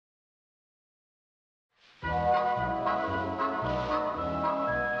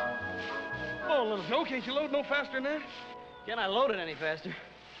Joe, can't you load no faster than that? Can I load it any faster?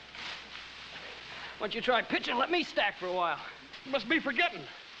 Why don't you try pitching? Let me stack for a while. You must be forgetting.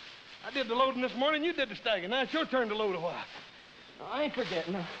 I did the loading this morning, you did the stacking. Now it's your turn to load a while. No, I ain't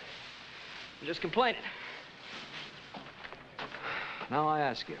forgetting. I'm just complaining. Now I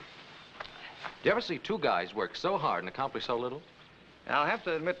ask you, do you ever see two guys work so hard and accomplish so little? I'll have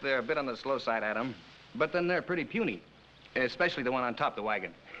to admit they're a bit on the slow side, Adam. But then they're pretty puny, especially the one on top of the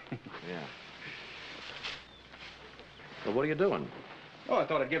wagon. Yeah. Well, what are you doing? Oh, I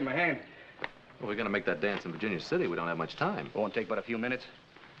thought I'd give him a hand. Well, we're going to make that dance in Virginia City. We don't have much time. It won't take but a few minutes.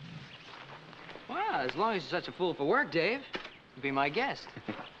 Well, as long as you're such a fool for work, Dave, be my guest.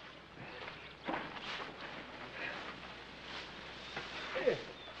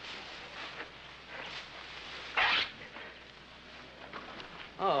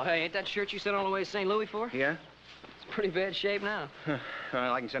 Oh, hey, ain't that shirt you sent all the way to St. Louis for? Yeah? It's pretty bad shape now.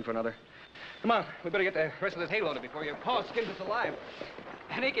 Well, I can send for another. Come on, we better get the rest of this hay loaded before your paw skins us alive.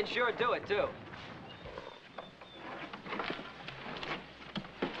 And he can sure do it, too.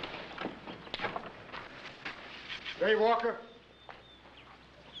 Hey, Walker.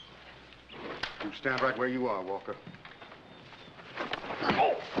 You stand right where you are, Walker.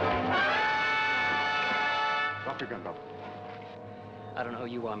 Oh! Drop your gun, Bob. I don't know who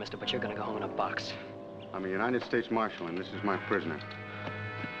you are, mister, but you're gonna go home in a box. I'm a United States Marshal, and this is my prisoner.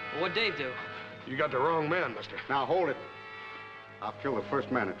 Well, what'd Dave do? You got the wrong man, mister. Now, hold it. I'll kill the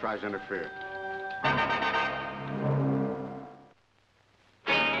first man that tries to interfere.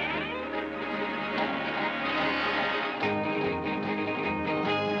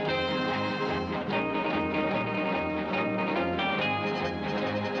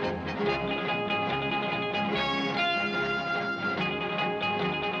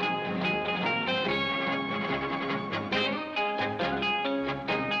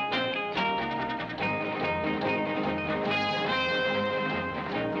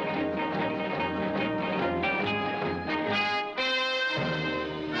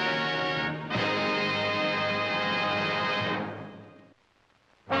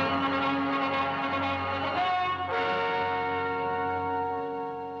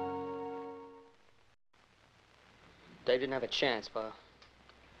 Dave didn't have a chance, Pa.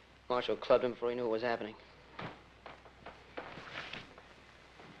 Marshall clubbed him before he knew what was happening.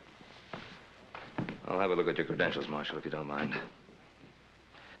 I'll have a look at your credentials, Marshal, if you don't mind.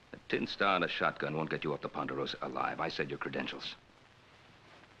 A tin star and a shotgun won't get you off the Ponderosa alive. I said your credentials.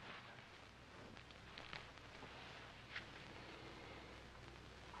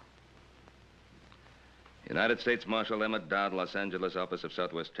 United States Marshal Emmett Dowd, Los Angeles, Office of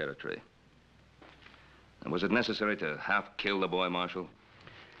Southwest Territory. And was it necessary to half kill the boy, Marshal?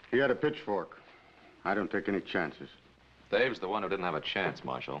 He had a pitchfork. I don't take any chances. Dave's the one who didn't have a chance,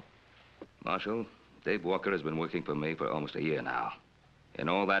 Marshal. Marshal, Dave Walker has been working for me for almost a year now. In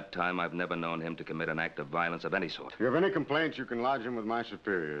all that time, I've never known him to commit an act of violence of any sort. If you have any complaints, you can lodge them with my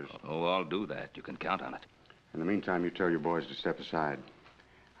superiors. Oh, I'll do that. You can count on it. In the meantime, you tell your boys to step aside.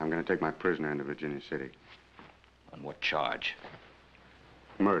 I'm going to take my prisoner into Virginia City. On what charge?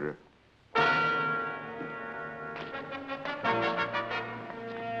 Murder.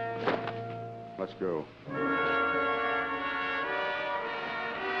 Let's go.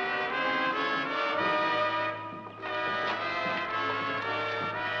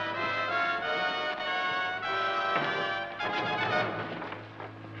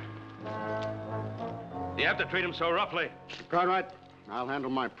 You have to treat him so roughly. Cartwright, I'll handle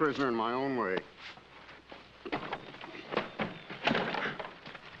my prisoner in my own way. Now,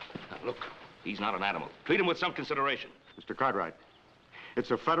 look, he's not an animal. Treat him with some consideration. Mr. Cartwright,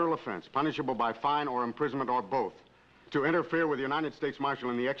 it's a federal offense, punishable by fine or imprisonment or both, to interfere with the United States Marshal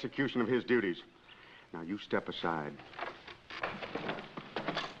in the execution of his duties. Now, you step aside.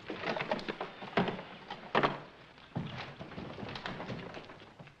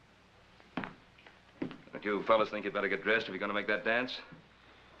 Don't you fellas think you'd better get dressed if you're going to make that dance?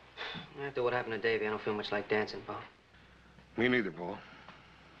 After what happened to Davey, I don't feel much like dancing, Pa. Me neither, Paul.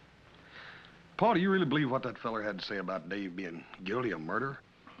 Paul, do you really believe what that feller had to say about Dave being guilty of murder?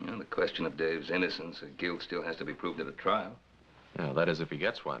 Well, the question of Dave's innocence or guilt still has to be proved at a trial. Yeah, that is if he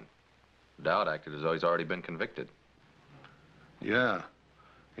gets one. Dowd acted as though he's already been convicted. Yeah.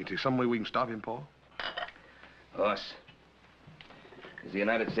 Ain't there some way we can stop him, Paul? Us. He's the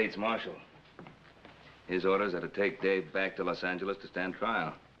United States Marshal. His orders are to take Dave back to Los Angeles to stand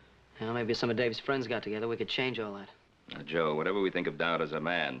trial. Well, maybe some of Dave's friends got together. We could change all that. Now, Joe, whatever we think of Dowd as a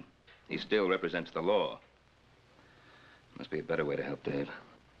man, he still represents the law. Must be a better way to help Dave.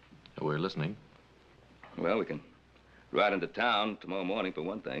 We're listening. Well, we can ride into town tomorrow morning, for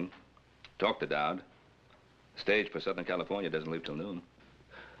one thing. Talk to Dowd. Stage for Southern California doesn't leave till noon.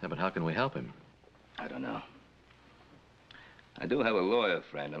 Yeah, but how can we help him? I don't know. I do have a lawyer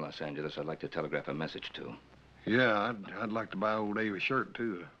friend in Los Angeles I'd like to telegraph a message to. Yeah, I'd like to buy old Dave a shirt,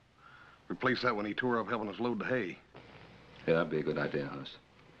 too. Replace that when he tore up helping us load the hay. Yeah, that'd be a good idea, Hoss.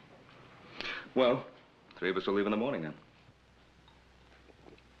 Well, 3 of us will leave in the morning, then.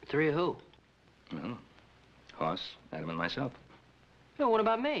 3 of who? Well, Hoss, Adam, and myself. No, what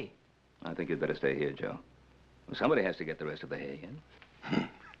about me? I think you'd better stay here, Joe. Well, somebody has to get the rest of the hay in.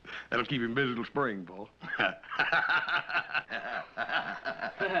 That'll keep him busy till spring, Paul.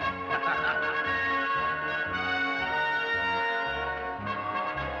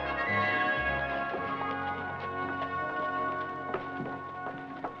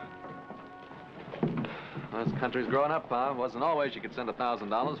 Well, this country's growing up, Pa. Wasn't always you could send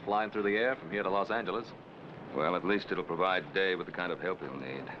 $1,000 flying through the air from here to Los Angeles. Well, at least it'll provide Dave with the kind of help he'll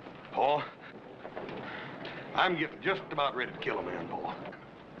need. Paul, I'm getting just about ready to kill a man, Paul.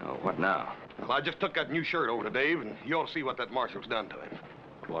 Oh, what now? Well, I just took that new shirt over to Dave, and you ought to see what that marshal's done to him.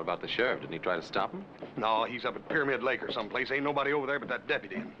 What about the sheriff? Didn't he try to stop him? No, he's up at Pyramid Lake or someplace. Ain't nobody over there but that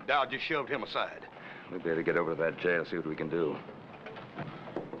deputy, and Dowd just shoved him aside. We better get over to that jail, see what we can do.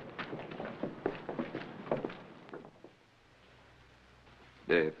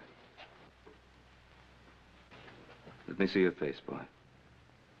 Dave. Let me see your face, boy.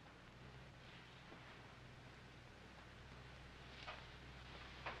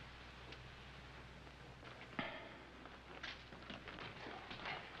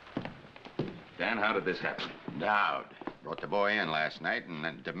 Dan, how did this happen? Dowd brought the boy in last night and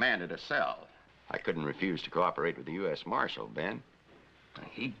then demanded a cell. I couldn't refuse to cooperate with the U.S. Marshal, Ben.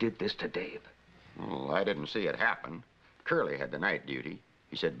 He did this to Dave. Well, I didn't see it happen. Curly had the night duty.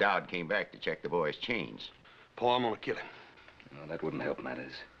 He said Dowd came back to check the boy's chains. Paul, I'm gonna kill him. No, that wouldn't help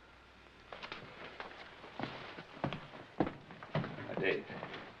matters. Dave,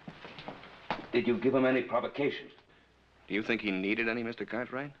 did you give him any provocation? Do you think he needed any, Mr.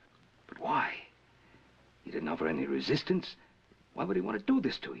 Cartwright? But why? He didn't offer any resistance. Why would he want to do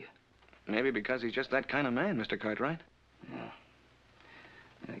this to you? Maybe because he's just that kind of man, Mr. Cartwright. Yeah.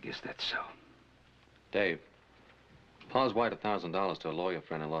 I guess that's so. Dave, Pa's wired $1,000 to a lawyer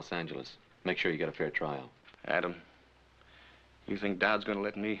friend in Los Angeles. Make sure you get a fair trial. Adam, you think Dowd's gonna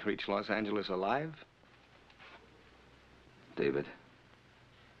let me reach Los Angeles alive? David,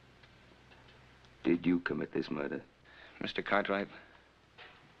 did you commit this murder? Mr. Cartwright,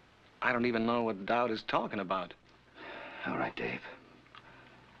 I don't even know what Dowd is talking about. All right, Dave.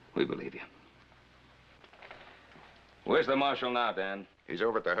 We believe you. Where's the marshal now, Dan? He's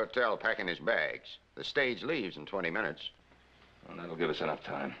over at the hotel packing his bags. The stage leaves in 20 minutes. Well, that'll give us enough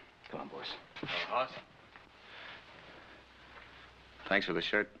time. Come on, boys. Hoss? Thanks for the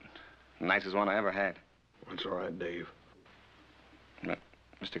shirt. Nicest one I ever had. That's all right, Dave.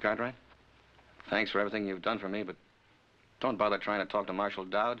 Mr. Cartwright, thanks for everything you've done for me, but don't bother trying to talk to Marshal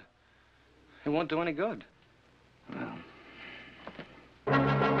Dowd. It won't do any good. Well.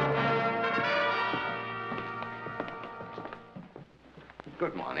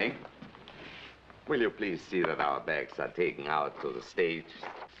 Good morning. Will you please see that our bags are taken out to the stage?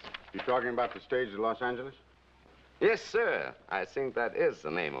 You talking about the stage at Los Angeles? Yes, sir. I think that is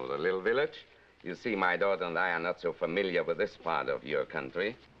the name of the little village. You see, my daughter and I are not so familiar with this part of your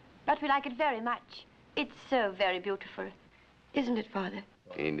country. But we like it very much. It's so very beautiful. Isn't it, Father?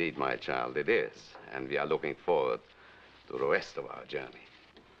 Indeed, my child, it is. And we are looking forward to the rest of our journey.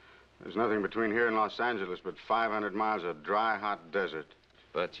 There's nothing between here and Los Angeles but 500 miles of dry, hot desert.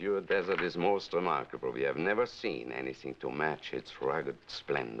 But your desert is most remarkable. We have never seen anything to match its rugged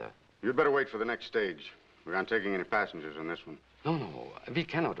splendor. You'd better wait for the next stage. We aren't taking any passengers on this one. No, we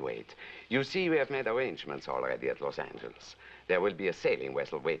cannot wait. You see, we have made arrangements already at Los Angeles. There will be a sailing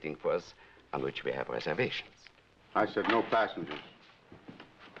vessel waiting for us on which we have reservations. I said no passengers.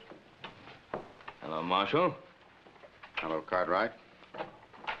 Hello, Marshal. Hello, Cartwright.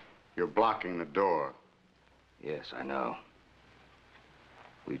 You're blocking the door. Yes, I know.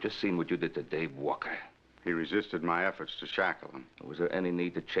 We've just seen what you did to Dave Walker. He resisted my efforts to shackle him. Was there any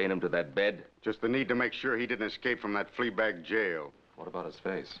need to chain him to that bed? Just the need to make sure he didn't escape from that flea-bag jail. What about his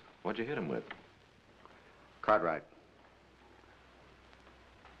face? What'd you hit him with? Cartwright.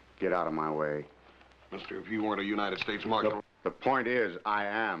 Get out of my way. Mister, if you weren't a United States Marshal... The point is, I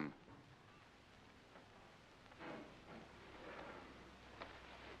am.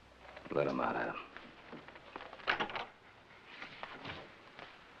 Let him out, Adam.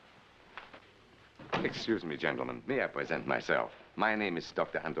 Excuse me, gentlemen. May I present myself? My name is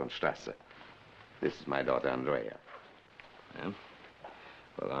Dr. Anton Strasser. This is my daughter, Andrea. Yeah?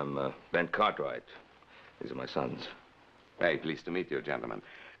 Well, I'm Ben Cartwright. These are my sons. Very pleased to meet you, gentlemen.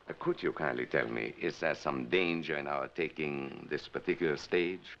 Could you kindly tell me, is there some danger in our taking this particular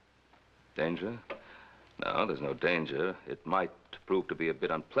stage? Danger? No, there's no danger. It might prove to be a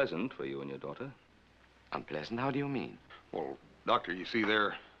bit unpleasant for you and your daughter. Unpleasant? How do you mean? Well, Doctor, you see,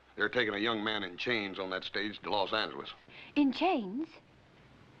 they're taking a young man in chains on that stage to Los Angeles. In chains?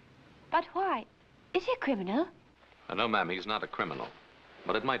 But why? Is he a criminal? No, ma'am, he's not a criminal.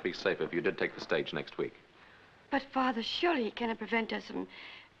 But it might be safer if you did take the stage next week. But, Father, surely he cannot prevent us from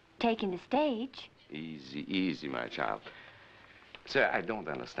taking the stage. Easy, easy, my child. Sir, I don't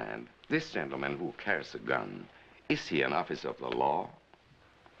understand. This gentleman who carries a gun, is he an officer of the law?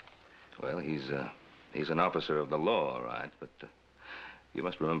 Well, he's an officer of the law, all right, but you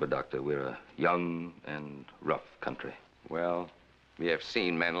must remember, Doctor, we're a young and rough country. Well, we have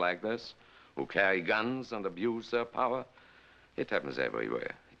seen men like this who carry guns and abuse their power. It happens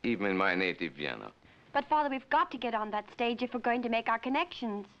everywhere, even in my native Vienna. But, Father, we've got to get on that stage if we're going to make our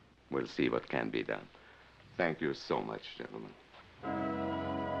connections. We'll see what can be done. Thank you so much, gentlemen.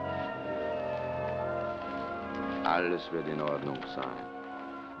 Alles wird in Ordnung sein.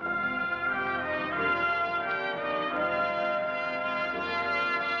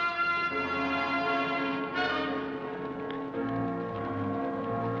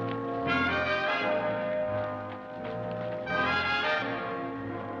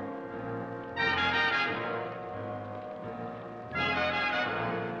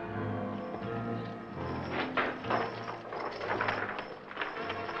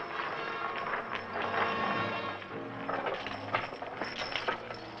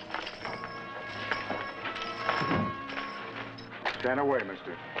 Stand away,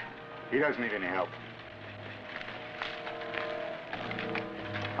 mister. He doesn't need any help.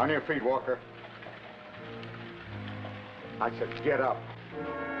 On your feet, Walker. I said get up.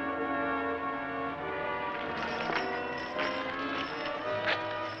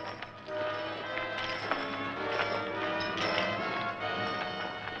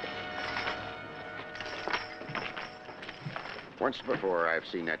 Once before, I've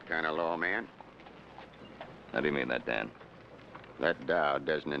seen that kind of law, man. How do you mean that, Dan? That Dowd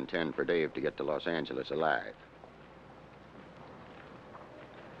doesn't intend for Dave to get to Los Angeles alive.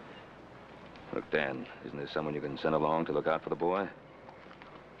 Look, Dan, isn't there someone you can send along to look out for the boy?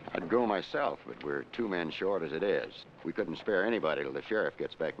 I'd go myself, but we're 2 men short as it is. We couldn't spare anybody till the sheriff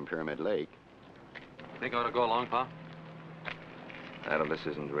gets back from Pyramid Lake. Think I ought to go along, Pa? Adam, this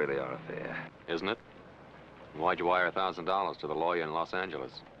isn't really our affair. Isn't it? Why'd you wire $1,000 to the lawyer in Los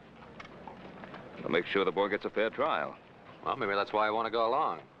Angeles? I'll make sure the boy gets a fair trial. Well, maybe that's why I want to go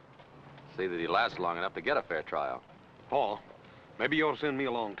along. See that he lasts long enough to get a fair trial. Paul, maybe you ought to send me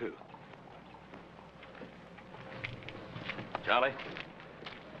along, too. Charlie,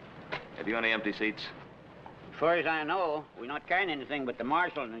 have you any empty seats? As far as I know, we're not carrying anything but the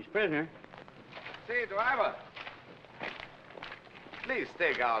marshal and his prisoner. Say, driver, please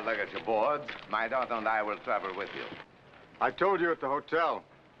take our luggage aboard. My daughter and I will travel with you. I told you at the hotel.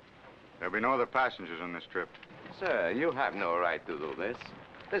 There'll be no other passengers on this trip. Sir, you have no right to do this.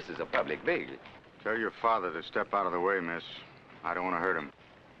 This is a public vehicle. Tell your father to step out of the way, miss. I don't want to hurt him.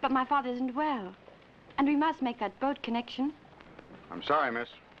 But my father isn't well. And we must make that boat connection. I'm sorry, miss.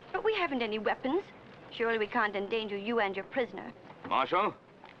 But we haven't any weapons. Surely we can't endanger you and your prisoner. Marshal,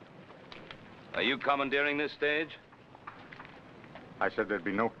 are you commandeering this stage? I said there'd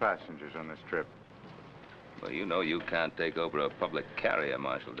be no passengers on this trip. Well, you know you can't take over a public carrier,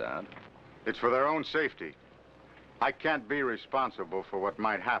 Marshal Dowd. It's for their own safety. I can't be responsible for what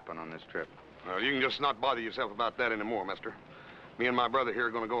might happen on this trip. Well, you can just not bother yourself about that anymore, mister. Me and my brother here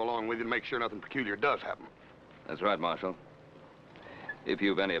are going to go along with you to make sure nothing peculiar does happen. That's right, Marshal. If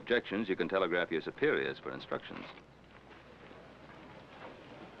you've any objections, you can telegraph your superiors for instructions.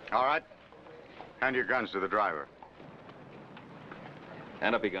 All right. Hand your guns to the driver.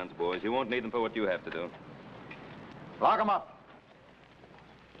 Hand up your guns, boys. You won't need them for what you have to do. Lock them up.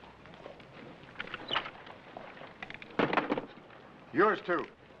 Yours, too.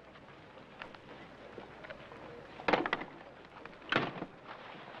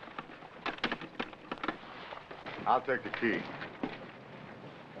 I'll take the key.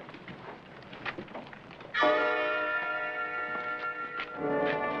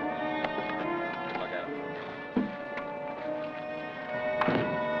 Look at him.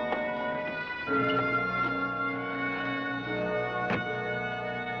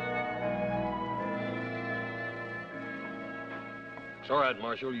 It's all right,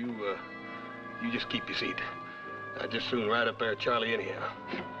 Marshal. You just keep your seat. I'd just soon ride up there, Charlie, anyhow.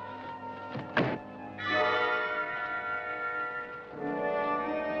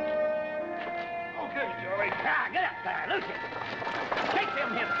 Okay, Charlie.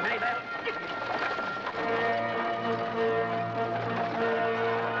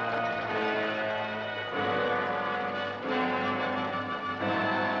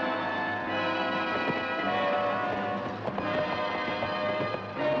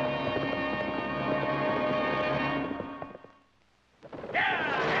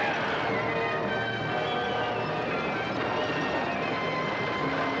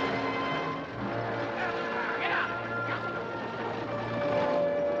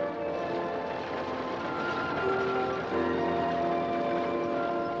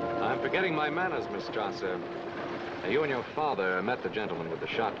 forgetting my manners, Miss Strasser. You and your father met the gentleman with the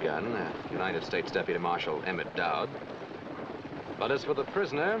shotgun, United States Deputy Marshal Emmett Dowd. But as for the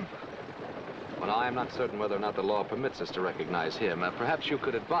prisoner, well, I am not certain whether or not the law permits us to recognize him. Perhaps you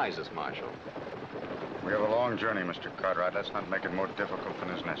could advise us, Marshal. We have a long journey, Mr. Cartwright. Let's not make it more difficult than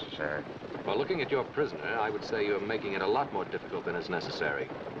is necessary. Well, looking at your prisoner, I would say you're making it a lot more difficult than is necessary.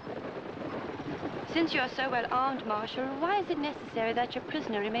 Since you're so well armed, Marshal, why is it necessary that your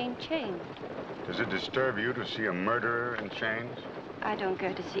prisoner remain chained? Does it disturb you to see a murderer in chains? I don't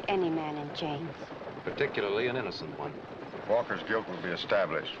go to see any man in chains. Particularly an innocent one. Walker's guilt will be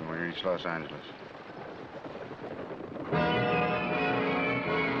established when we reach Los Angeles.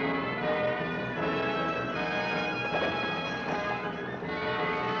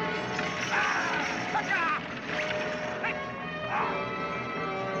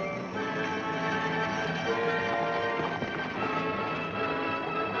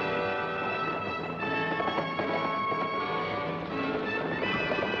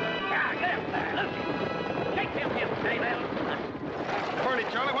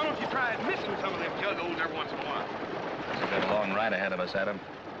 Charlie, why don't you try missing some of them juggos every once in a while? We've got a long ride ahead of us, Adam.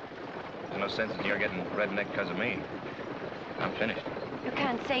 There's no sense in your getting redneck because of me. I'm finished. You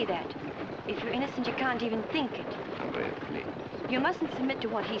can't say that. If you're innocent, you can't even think it. I'm very pleased. You mustn't submit to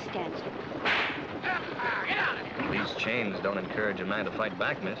what he stands for. Get out of here! These chains don't encourage a man to fight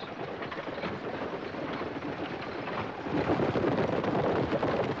back, miss.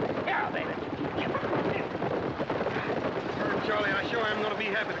 Yeah, baby. Charlie, I sure am going to be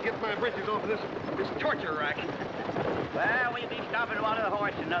happy to get my britches off of this torture rack. Well, we'll be stopping to water the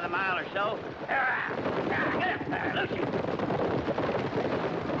horse in another mile or so. Get up there, Lucy.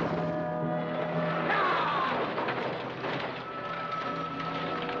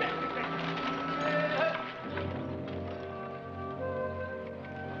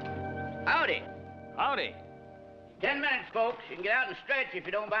 Howdy. Howdy. 10 minutes, folks. You can get out and stretch if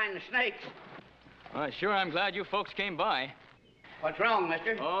you don't mind the snakes. Well, sure, I'm glad you folks came by. What's wrong,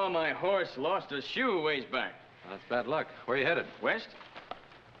 mister? Oh, my horse lost a shoe a ways back. That's bad luck. Where are you headed? West?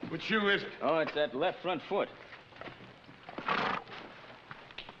 Which shoe is it? Oh, it's that left front foot.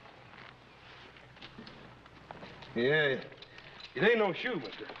 Yeah, it ain't no shoe,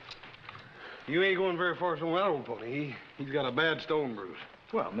 mister. You ain't going very far from that old pony. He's got a bad stone bruise.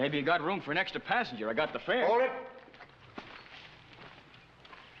 Well, maybe you got room for an extra passenger. I got the fare. Hold it.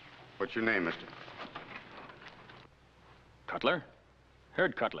 What's your name, mister? Cutler?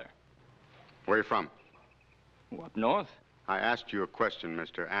 Herd Cutler. Where you from? Up north? I asked you a question,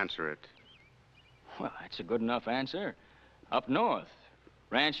 mister. Answer it. Well, that's a good enough answer. Up north.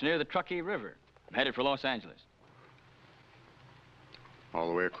 Ranch near the Truckee River. I'm headed for Los Angeles. All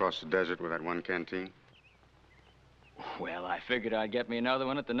the way across the desert with that one canteen? Well, I figured I'd get me another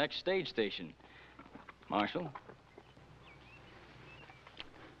one at the next stage station. Marshal?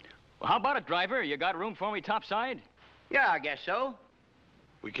 Well, how about it, driver? You got room for me topside? Yeah, I guess so.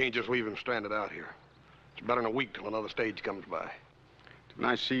 We can't just leave him stranded out here. It's better than a week till another stage comes by. Didn't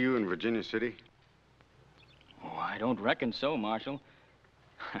I see you in Virginia City? Oh, I don't reckon so, Marshal.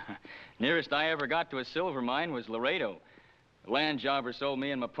 Nearest I ever got to a silver mine was Laredo. The land jobber sold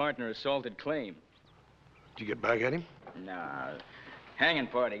me and my partner a salted claim. Did you get back at him? Nah, hanging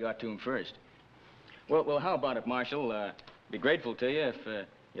party got to him first. Well, how about it, Marshal? Be grateful to you if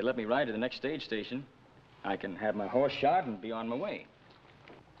you let me ride to the next stage station. I can have my horse shod and be on my way.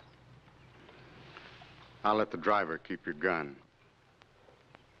 I'll let the driver keep your gun.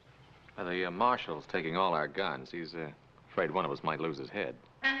 Well, the marshal's taking all our guns. He's afraid one of us might lose his head.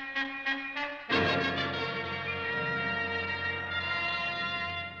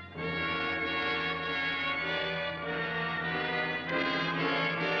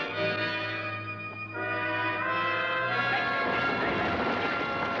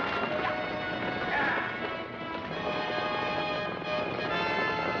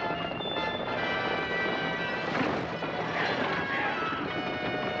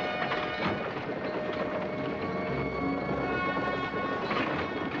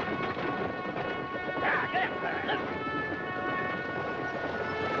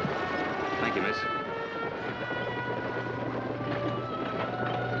 Thank you, miss.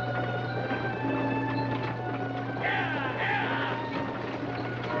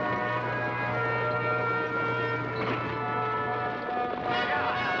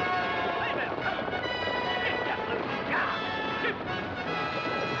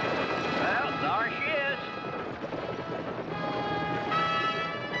 Well, there she is.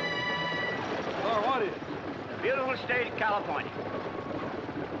 Oh, what is it? The beautiful state of California.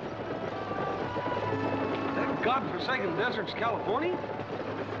 That godforsaken desert's California?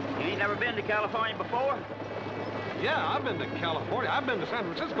 You ain't been to California before? Yeah, I've been to California. I've been to San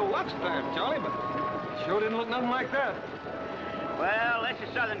Francisco lots of times, Charlie, but it sure didn't look nothing like that. Well, this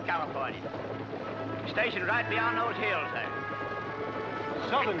is Southern California. Stationed right beyond those hills there.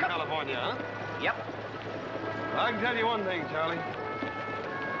 Southern California, huh? Yep. I can tell you one thing, Charlie.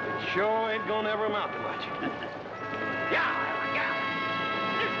 It sure ain't gonna ever amount to much. Yeah.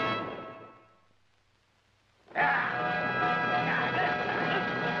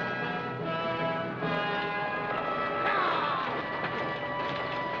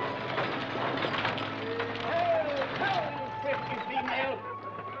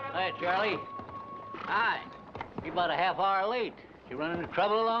 Hi, Charlie. Hi. You're about a half hour late. You run into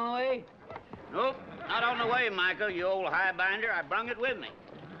trouble along the way? Nope, not on the way, Michael, you old highbinder. I brung it with me.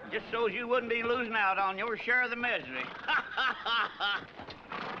 Just so's you wouldn't be losing out on your share of the misery.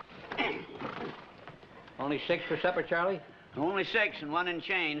 Only 6 for supper, Charlie? Only 6 and 1 in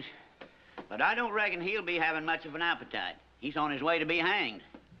change. But I don't reckon he'll be having much of an appetite. He's on his way to be hanged.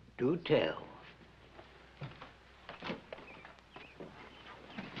 Do tell.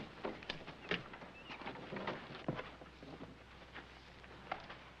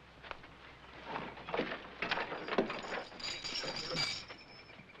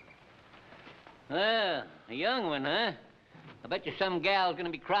 Well, a young one, huh? I bet you some gal's gonna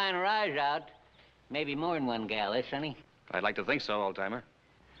be crying her eyes out. Maybe more than one gal, eh, Sonny? I'd like to think so, old-timer.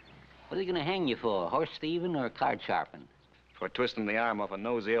 What are they gonna hang you for? Horse thieving or card sharping? For twisting the arm off a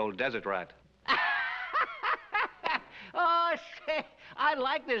nosy old desert rat. Oh, say, I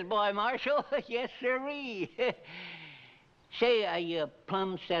like this boy, Marshal. Yes, sirree. Say, are you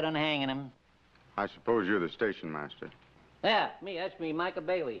plumb set on hanging him? I suppose you're the station master. Yeah, me. That's me, Micah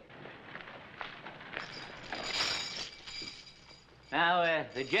Bailey. Now,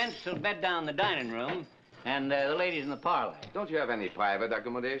 the gents will bed down in the dining room, and the ladies in the parlor. Don't you have any private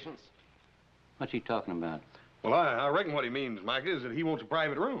accommodations? What's he talking about? Well, I reckon what he means, Mike, is that he wants a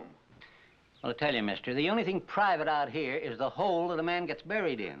private room. Well, I tell you, mister, the only thing private out here is the hole that a man gets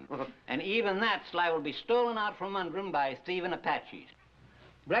buried in. And even that's liable to be stolen out from under him by thieving Apaches.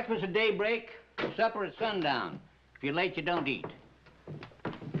 Breakfast at daybreak, supper at sundown. If you're late, you don't eat.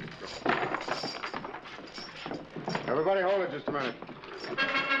 Everybody hold it just a minute.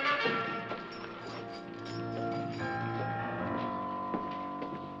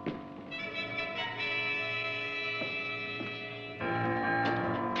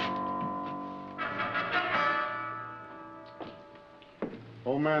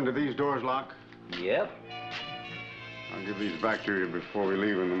 Old man, do these doors lock? Yep. I'll give these back to you before we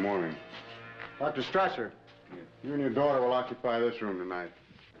leave in the morning. Dr. Strasser, you and your daughter will occupy this room tonight.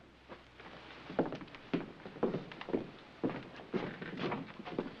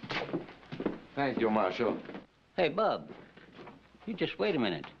 Thank you, Marshal. Hey, Bub, you just wait a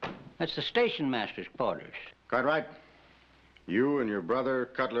minute. That's the station master's quarters. Cartwright, you and your brother,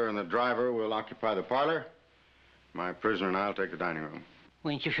 Cutler, and the driver will occupy the parlor. My prisoner and I'll take the dining room.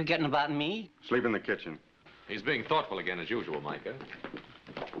 Well, ain't you forgetting about me? Sleep in the kitchen. He's being thoughtful again, as usual, Micah.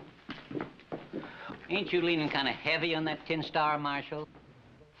 Ain't you leaning kind of heavy on that tin star, Marshal?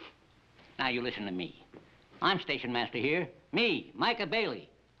 Now, you listen to me. I'm station master here. Me, Micah Bailey.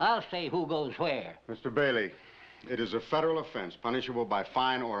 I'll say who goes where. Mr. Bailey, it is a federal offense, punishable by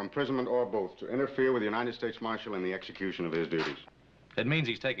fine or imprisonment or both, to interfere with the United States Marshal in the execution of his duties. It means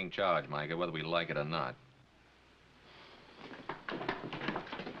he's taking charge, Micah, whether we like it or not.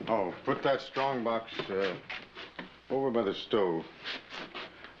 Oh, put that strong box over by the stove.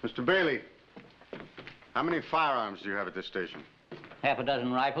 Mr. Bailey, how many firearms do you have at this station? Half a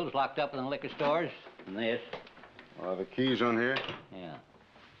dozen rifles locked up in the liquor stores. And this. Are the keys on here? Yeah.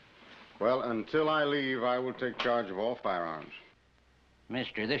 Well, until I leave, I will take charge of all firearms.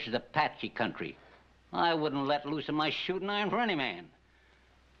 Mister, this is Apache country. I wouldn't let loose of my shooting iron for any man.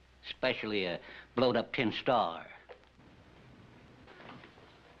 Especially a blowed-up tin star.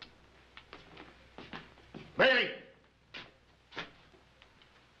 Bailey!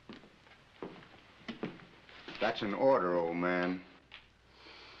 That's an order, old man.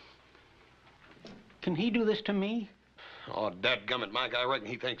 Can he do this to me? Oh, dadgummit, Mike, I reckon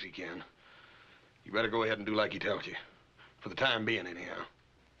he thinks he can. You better go ahead and do like he tells you. For the time being, anyhow.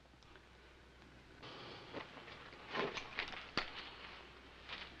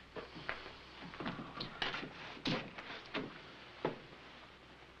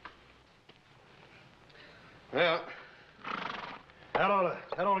 Well, that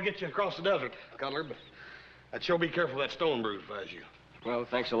ought to get you across the desert, Cutler, but I'd sure be careful of that stone bruise if I was you. Well,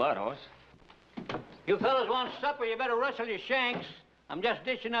 thanks a lot, Hoss. You fellas want supper, you better rustle your shanks. I'm just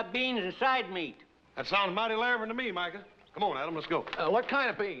dishing up beans and side meat. That sounds mighty larvin to me, Micah. Come on, Adam, let's go. What kind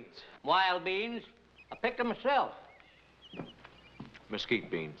of beans? Wild beans. I picked them myself.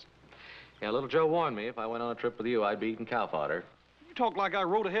 Mesquite beans. Yeah, little Joe warned me if I went on a trip with you, I'd be eating cow fodder. You talk like I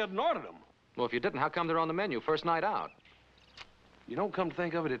rode ahead and ordered them. Well, if you didn't, how come they're on the menu first night out? You don't come to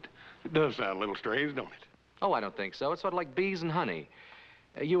think of it, it does sound a little strange, don't it? Oh, I don't think so. It's sort of like bees and honey.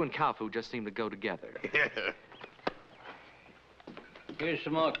 You and cow food just seem to go together. Yeah. Here's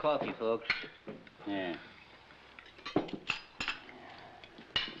some more coffee, folks. Yeah.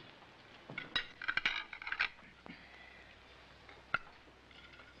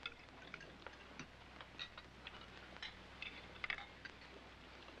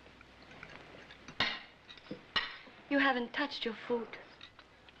 You haven't touched your food.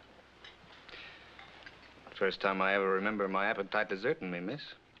 First time I ever remember my appetite deserting me, miss.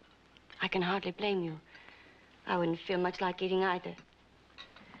 I can hardly blame you. I wouldn't feel much like eating either.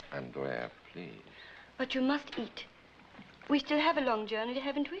 Andrea, please. But you must eat. We still have a long journey,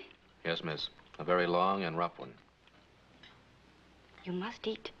 haven't we? Yes, miss. A very long and rough one. You must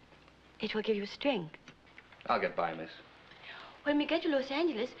eat. It will give you strength. I'll get by, miss. When we get to Los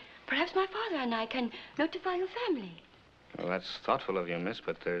Angeles, perhaps my father and I can notify your family. Well, that's thoughtful of you, miss,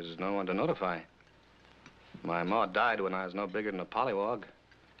 but there's no one to notify. My ma died when I was no bigger than a pollywog.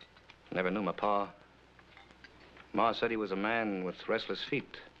 Never knew my pa. Ma said he was a man with restless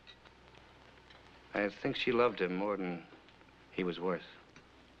feet. I think she loved him more than he was worth.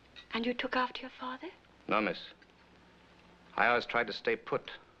 And you took after your father? No, miss. I always tried to stay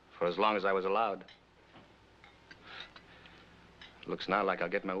put for as long as I was allowed. Looks now like I'll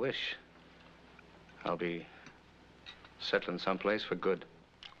get my wish. I'll be settling someplace for good.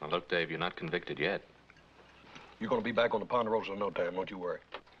 Well, look, Dave, you're not convicted yet. You're going to be back on the Ponderosa in no time, don't you worry.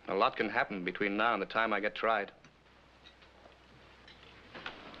 A lot can happen between now and the time I get tried.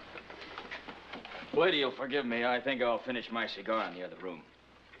 Lady, you'll forgive me. I think I'll finish my cigar in the other room.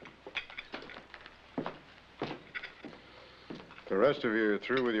 The rest of you are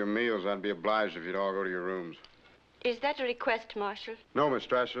through with your meals. I'd be obliged if you'd all go to your rooms. Is that a request, Marshal? No, Miss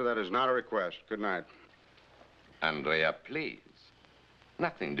Strasser, that is not a request. Good night. Andrea, please.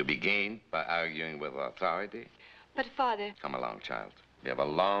 Nothing to be gained by arguing with authority. But, Father... Come along, child. We have a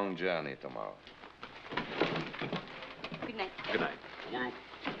long journey tomorrow. Good night. Good night. Good night.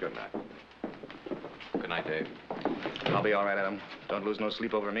 Good night. Good night, Dave. I'll be all right, Adam. Don't lose no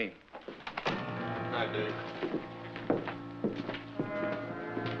sleep over me. Good night, Dave.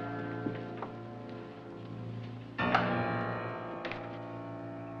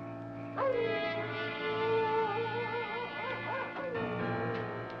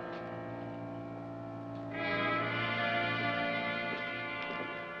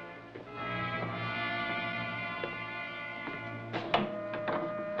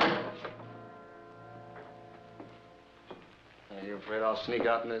 Are you afraid I'll sneak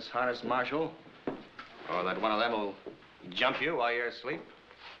out in this harness, Marshal? Or that one of them will jump you while you're asleep?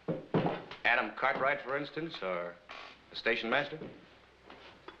 Adam Cartwright, for instance, or the station master?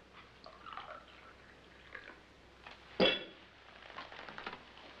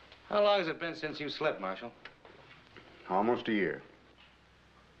 How long has it been since you slept, Marshal? Almost a year.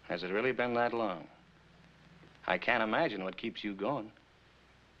 Has it really been that long? I can't imagine what keeps you going.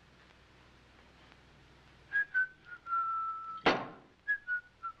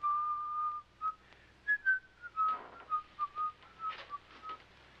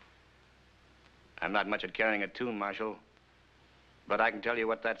 I'm not much at carrying a tune, Marshal, but I can tell you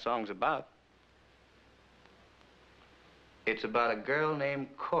what that song's about. It's about a girl named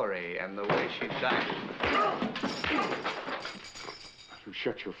Corey and the way she died. You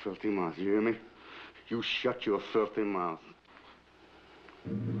shut your filthy mouth, you hear me? You shut your filthy mouth.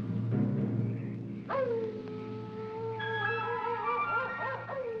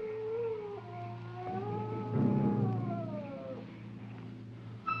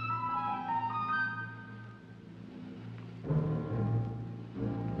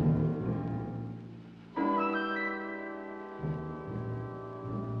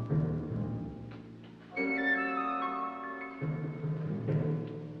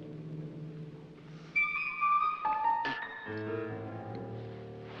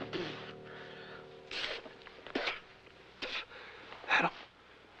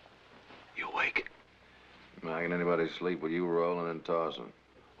 How can anybody sleep with you rolling and tossing?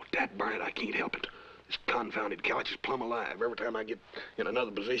 Well, Dad burn it, I can't help it. This confounded couch is plumb alive. Every time I get in another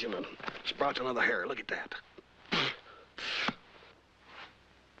position, it sprouts another hair. Look at that.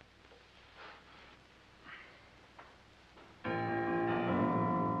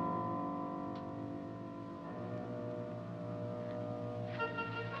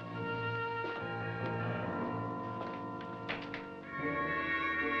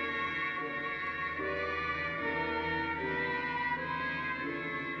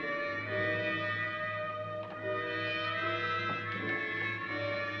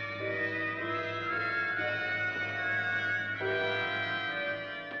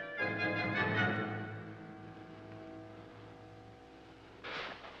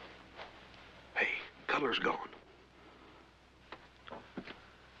 Cutler's gone.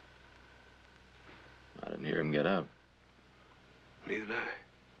 I didn't hear him get up. Neither did I.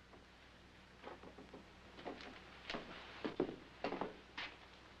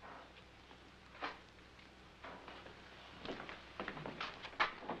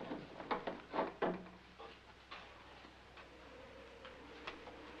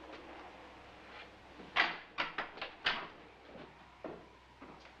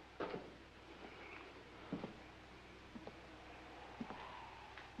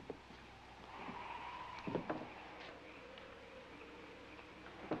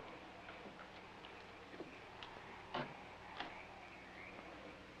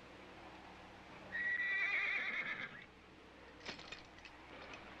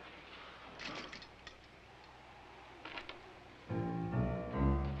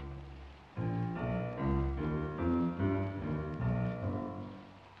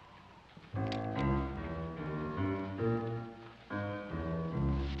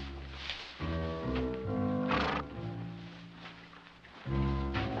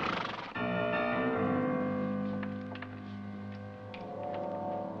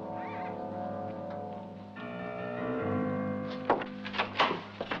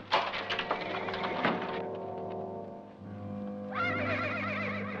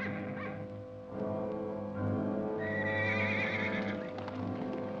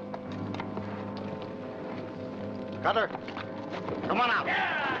 Cutler, come on out.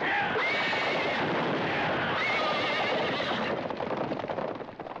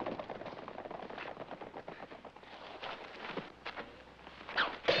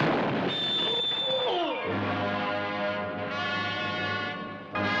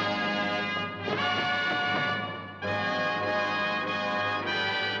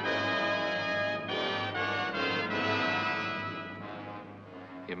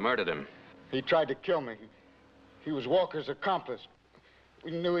 You murdered him. He tried to kill me. He was Walker's accomplice. We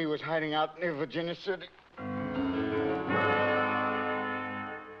knew he was hiding out near Virginia City.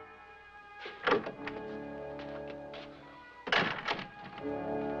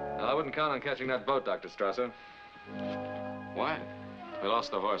 Well, I wouldn't count on catching that boat, Dr. Strasser. Why? We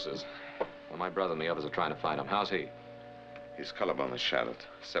lost the horses. Well, my brother and the others are trying to find him. How's he? His collarbone is shattered,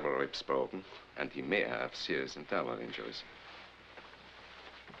 several ribs broken, and he may have serious internal injuries.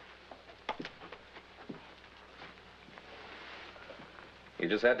 You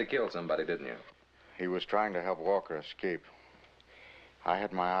just had to kill somebody, didn't you? He was trying to help Walker escape. I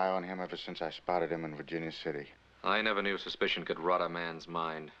had my eye on him ever since I spotted him in Virginia City. I never knew suspicion could rot a man's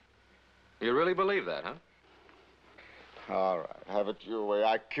mind. You really believe that, huh? All right, have it your way.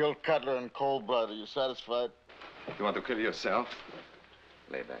 I killed Cutler in cold blood. Are you satisfied? You want to kill yourself?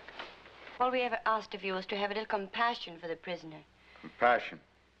 Lay back. All we ever asked of you was to have a little compassion for the prisoner. Compassion?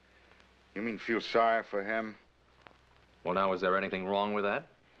 You mean feel sorry for him? Well, now, is there anything wrong with that?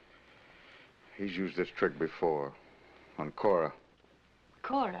 He's used this trick before. On Cora.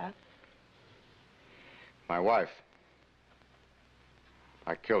 Cora? My wife.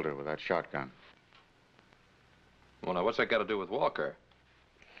 I killed her with that shotgun. Well, now, what's that got to do with Walker?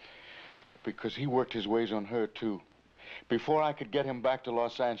 Because he worked his ways on her, too. Before I could get him back to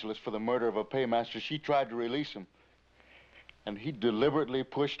Los Angeles for the murder of a paymaster, she tried to release him. And he deliberately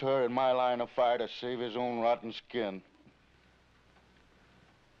pushed her in my line of fire to save his own rotten skin.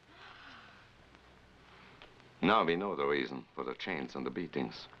 Now we know the reason for the chains and the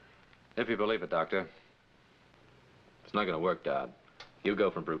beatings. If you believe it, Doctor. It's not going to work, Dad. You go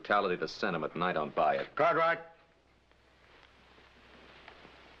from brutality to sentiment, and I don't buy it. Cartwright.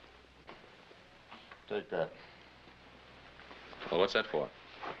 Take that. Well, what's that for?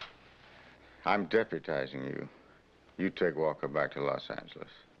 I'm deputizing you. You take Walker back to Los Angeles.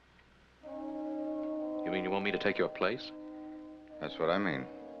 You mean you want me to take your place? That's what I mean.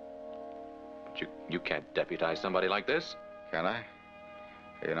 But you can't deputize somebody like this. Can I?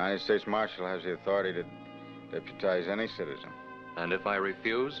 The United States Marshal has the authority to deputize any citizen. And if I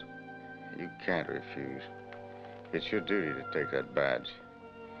refuse? You can't refuse. It's your duty to take that badge.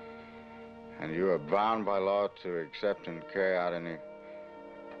 And you are bound by law to accept and carry out any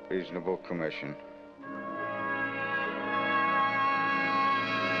reasonable commission.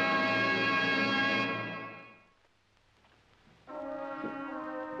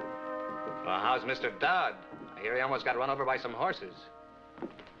 Well, how's Mr. Dowd? I hear he almost got run over by some horses.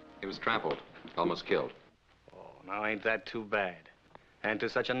 He was trampled, almost killed. Oh, now ain't that too bad? And to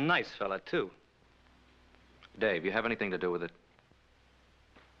such a nice fella, too. Dave, you have anything to do with it?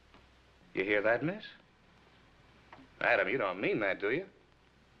 You hear that, miss? Adam, you don't mean that, do you?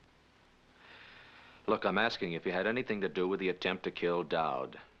 Look, I'm asking if you had anything to do with the attempt to kill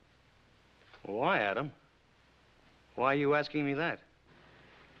Dowd. Why, Adam? Why are you asking me that?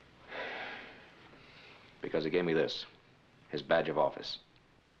 Because he gave me this, his badge of office.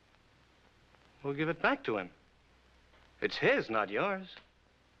 We'll give it back to him. It's his, not yours.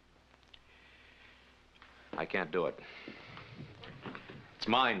 I can't do it. It's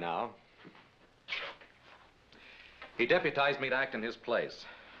mine now. He deputized me to act in his place.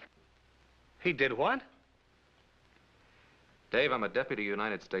 He did what? Dave, I'm a deputy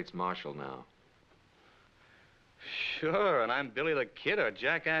United States Marshal now. Sure, and I'm Billy the Kid or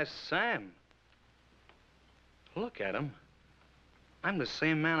Jackass Sam. Look at him. I'm the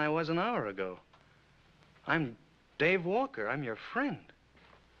same man I was an hour ago. I'm Dave Walker. I'm your friend.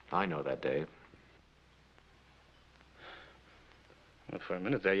 I know that, Dave. Well, for a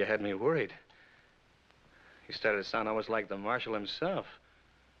minute there, you had me worried. You started to sound almost like the Marshal himself.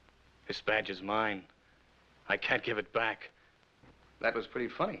 This badge is mine. I can't give it back. That was pretty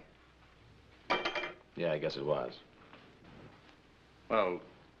funny. Yeah, I guess it was. Well,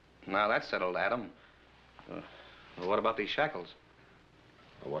 now that's settled, Adam. Well, what about these shackles?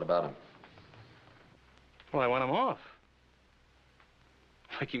 Well, what about him? Well, I want them off.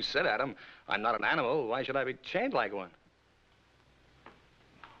 Like you said, Adam, I'm not an animal. Why should I be chained like one?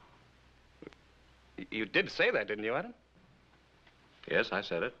 You did say that, didn't you, Adam? Yes, I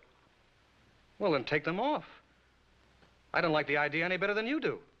said it. Well, then take them off. I don't like the idea any better than you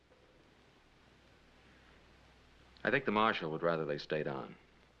do. I think the Marshal would rather they stayed on.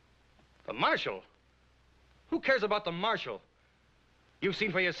 The Marshal? Who cares about the Marshal? You've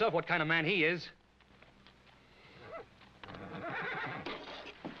seen for yourself what kind of man he is.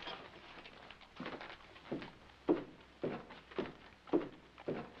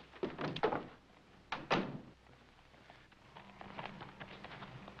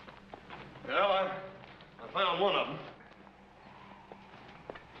 Well, I found one of them.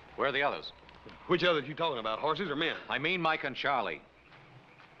 Where are the others? Which others you talking about, horses or men? I mean Mike and Charlie.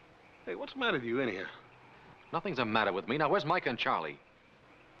 Hey, what's the matter with you anyhow? Nothing's the matter with me. Now, where's Mike and Charlie?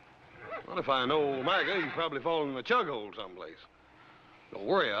 Well, if I know Micah, you've probably fallen in a chug hole someplace. Don't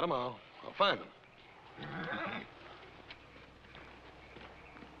worry, Adam. I'll find them.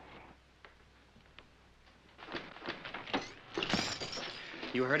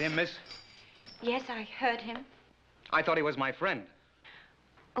 You heard him, miss? Yes, I heard him. I thought he was my friend.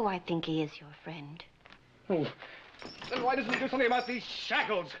 Oh, I think he is your friend. Oh, then why doesn't he do something about these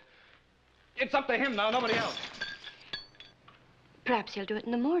shackles? It's up to him now, nobody else. Perhaps he'll do it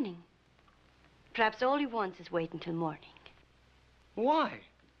in the morning. Perhaps all he wants is wait until morning. Why?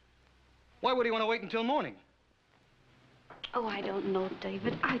 Why would he want to wait until morning? Oh, I don't know,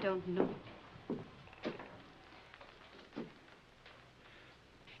 David. I don't know.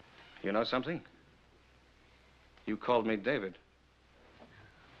 You know something? You called me David.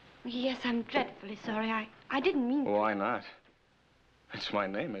 Yes, I'm dreadfully sorry. I didn't mean to. Why not? It's my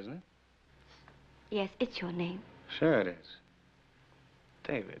name, isn't it? Yes, it's your name. Sure it is.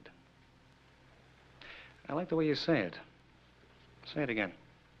 David. I like the way you say it. Say it again.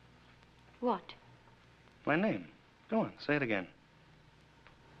 What? My name. Go on, say it again.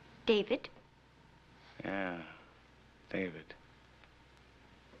 David? Yeah, David.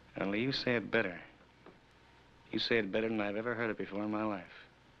 Only you say it better. You say it better than I've ever heard it before in my life.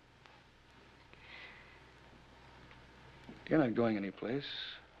 You're not going anyplace.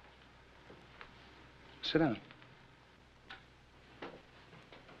 Sit down.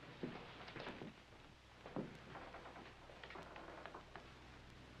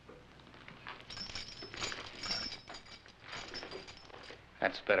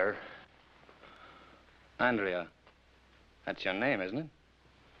 That's better. Andrea. That's your name, isn't it?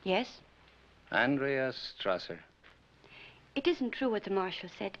 Yes? Andrea Strasser. It isn't true what the Marshal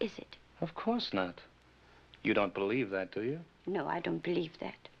said, is it? Of course not. You don't believe that, do you? No, I don't believe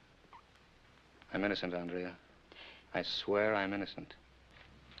that. I'm innocent, Andrea. I swear I'm innocent.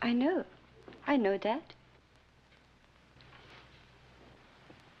 I know. I know that.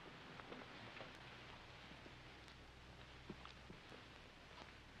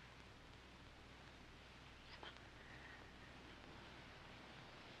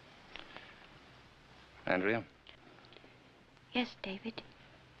 Andrea? Yes, David.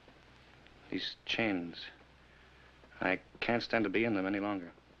 These chains. I can't stand to be in them any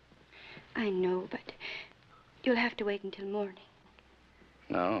longer. I know, but you'll have to wait until morning.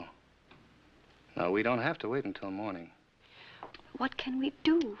 No. No, we don't have to wait until morning. What can we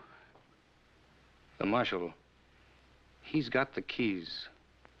do? The Marshal, he's got the keys.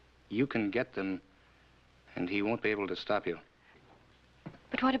 You can get them, and he won't be able to stop you.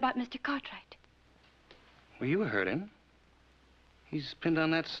 But what about Mr. Cartwright? Well, you heard him. He's pinned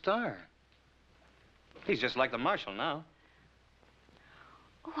on that star. He's just like the marshal now.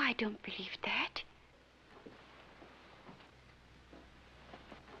 Oh, I don't believe that.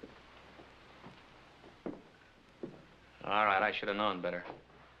 All right, I should have known better.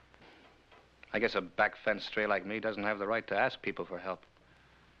 I guess a back fence stray like me doesn't have the right to ask people for help.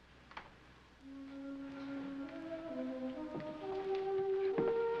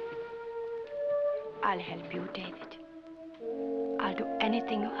 I'll help you, David. I'll do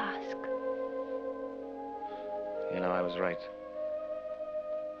anything you ask. You know, I was right.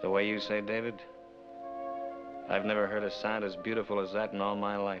 The way you say, David, I've never heard a sound as beautiful as that in all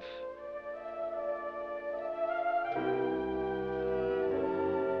my life.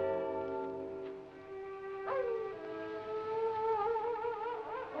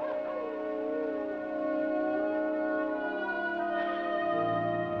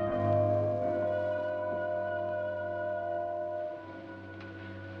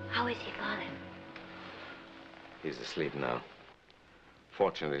 How is he, Father? He's asleep now.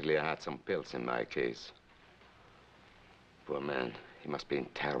 Fortunately, I had some pills in my case. Poor man, he must be in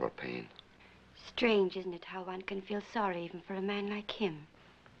terrible pain. Strange, isn't it, how one can feel sorry even for a man like him?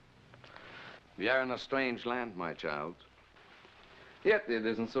 We are in a strange land, my child. Yet it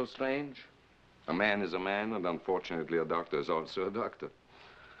isn't so strange. A man is a man, and unfortunately a doctor is also a doctor.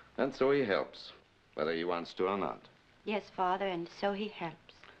 And so he helps, whether he wants to or not. Yes, Father, and so he helps.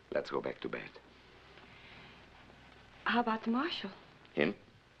 Let's go back to bed. How about the marshal? Him?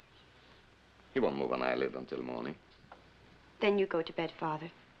 He won't move an eyelid until morning. Then you go to bed,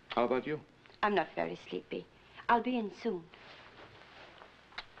 Father. How about you? I'm not very sleepy. I'll be in soon.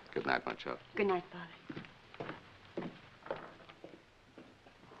 Good night, my child. Good night, Father.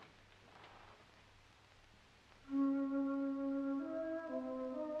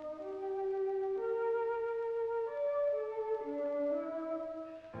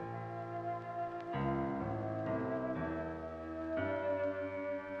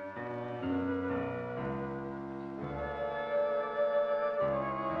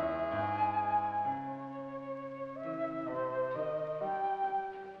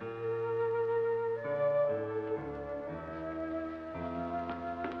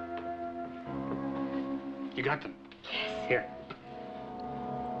 You got them? Yes. Here.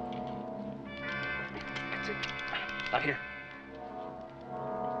 That's it. Not here.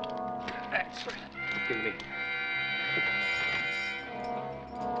 That's right. Give me.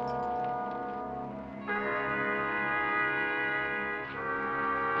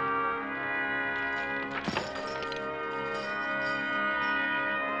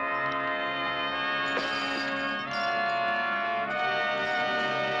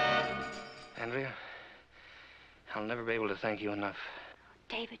 Andrea, I'll never be able to thank you enough.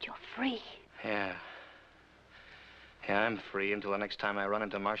 David, you're free. Yeah. Yeah, I'm free until the next time I run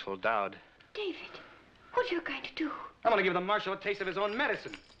into Marshal Dowd. David, what are you going to do? I'm gonna give the Marshal a taste of his own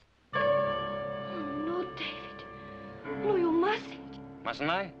medicine. Oh, no, David. No, you mustn't. Mustn't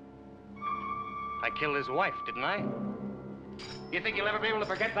I? I killed his wife, didn't I? You think you'll ever be able to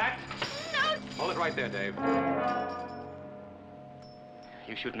forget that? No! Hold it right there, Dave.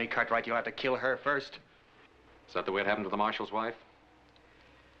 You shoot me, Cartwright, you'll have to kill her first. Is that the way it happened to the marshal's wife?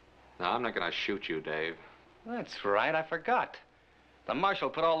 No, I'm not gonna shoot you, Dave. That's right, I forgot. The Marshal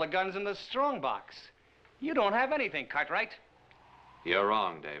put all the guns in the strong box. You don't have anything, Cartwright. You're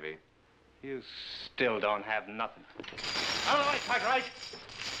wrong, Davy. You still don't have nothing. Out of the way, Cartwright!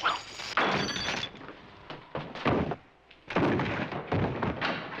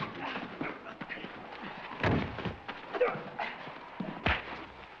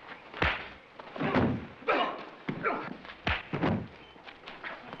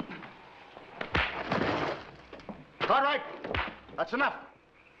 Cartwright! That's enough.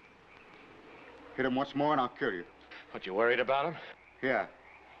 Hit him once more and I'll kill you. What, you worried about him? Yeah.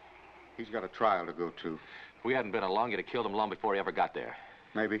 He's got a trial to go to. If we hadn't been along, you'd have killed him long before he ever got there.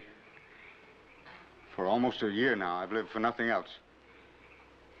 Maybe. For almost a year now, I've lived for nothing else.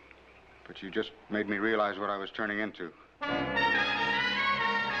 But you just made me realize what I was turning into.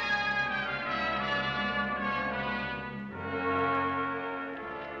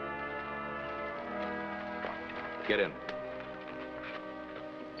 Get in.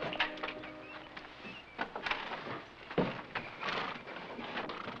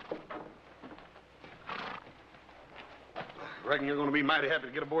 Reckon you're going to be mighty happy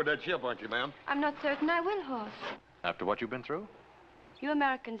to get aboard that ship, aren't you, ma'am? I'm not certain I will, Horse. After what you've been through? You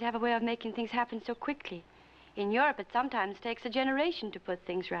Americans have a way of making things happen so quickly. In Europe, it sometimes takes a generation to put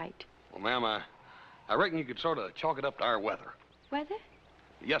things right. Well, ma'am, I reckon you could sort of chalk it up to our weather. Weather?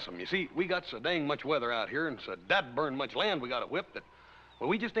 Yes'm. You see, we got so dang much weather out here and so that burned much land we got it whipped that Well,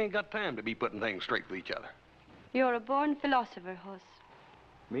 we just ain't got time to be putting things straight with each other. You're a born philosopher, Huss.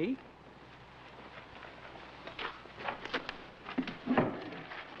 Me?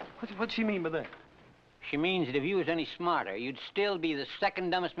 What's she mean by that? She means that if you was any smarter, you'd still be the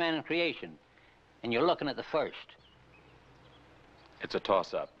second dumbest man in creation. And you're looking at the first. It's a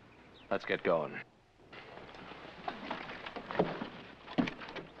toss-up. Let's get going.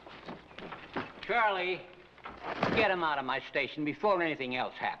 Charlie, get him out of my station before anything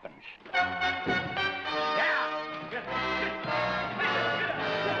else happens. Yeah!